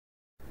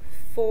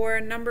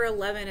For number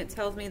 11, it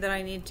tells me that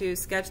I need to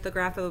sketch the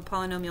graph of a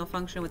polynomial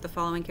function with the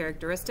following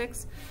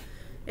characteristics.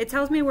 It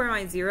tells me where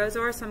my zeros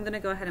are, so I'm going to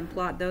go ahead and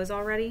plot those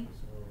already.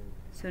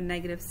 So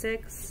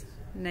 -6,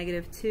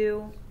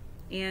 -2,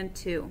 and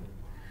 2.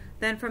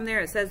 Then from there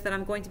it says that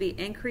I'm going to be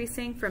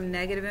increasing from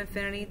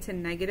 -infinity to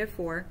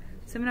 -4.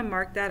 So I'm going to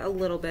mark that a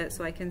little bit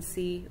so I can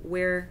see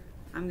where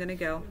I'm going to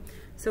go.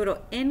 So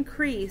it'll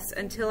increase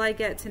until I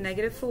get to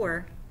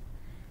 -4,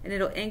 and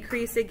it'll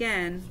increase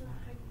again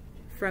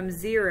from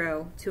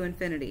 0 to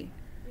infinity.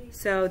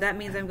 So that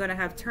means I'm going to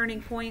have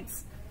turning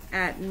points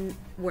at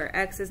where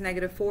x is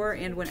 -4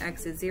 and when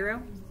x is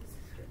 0.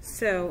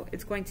 So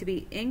it's going to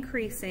be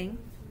increasing,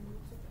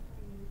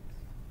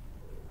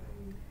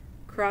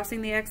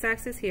 crossing the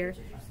x-axis here,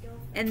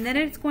 and then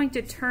it's going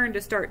to turn to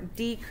start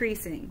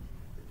decreasing.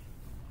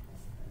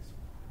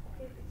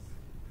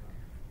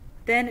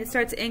 Then it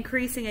starts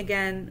increasing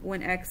again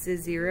when x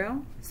is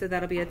 0, so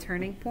that'll be a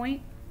turning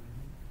point,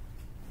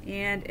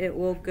 and it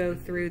will go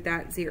through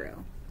that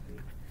 0.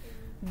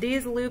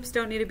 These loops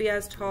don't need to be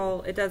as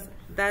tall.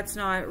 That's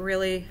not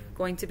really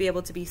going to be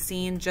able to be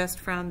seen just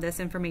from this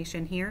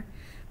information here,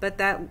 but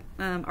that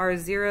are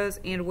zeros,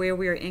 and where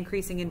we are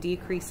increasing and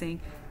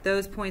decreasing,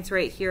 those points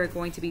right here are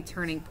going to be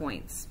turning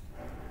points.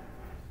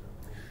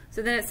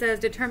 So then it says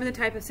determine the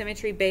type of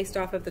symmetry based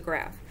off of the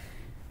graph.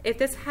 If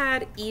this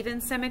had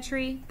even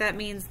symmetry, that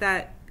means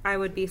that I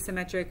would be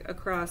symmetric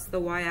across the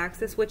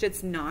y-axis, which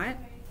it's not.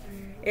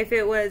 If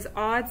it was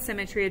odd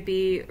symmetry, it'd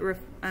be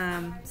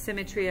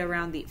symmetry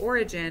around the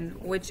origin,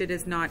 which it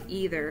is not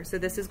either. So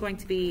this is going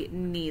to be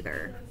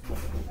neither.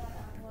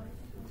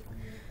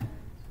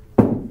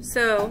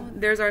 So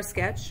there's our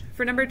sketch.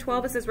 For number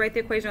 12, it says write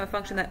the equation of a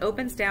function that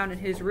opens down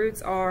and whose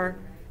roots are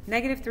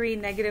 -3,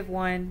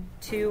 -1,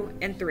 2,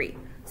 and 3.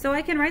 So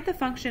I can write the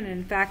function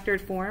in factored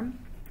form.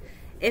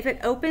 If it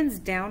opens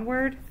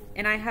downward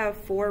and I have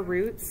 4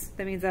 roots,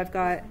 that means I've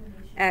got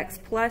x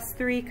plus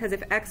 3, because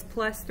if x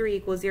plus 3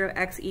 equals 0,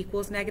 x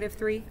equals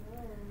 -3.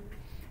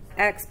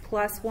 X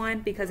plus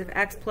 1, because if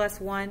x plus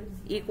 1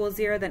 equals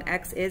 0, then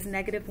x is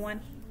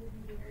 -1.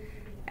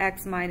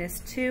 X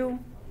minus 2,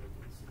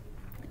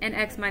 and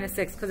x minus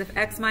 6, because if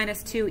x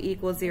minus 2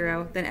 equals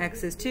 0, then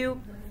x is 2,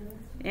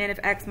 and if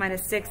x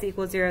minus 6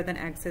 equals 0, then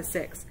x is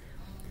 6.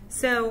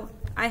 So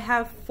I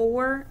have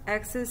 4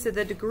 x's, so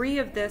the degree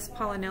of this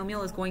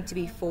polynomial is going to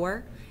be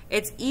 4.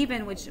 It's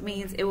even, which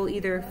means it will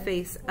either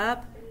face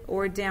up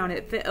or down.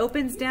 If it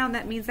opens down,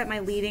 that means that my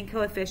leading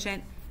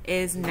coefficient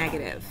is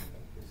negative.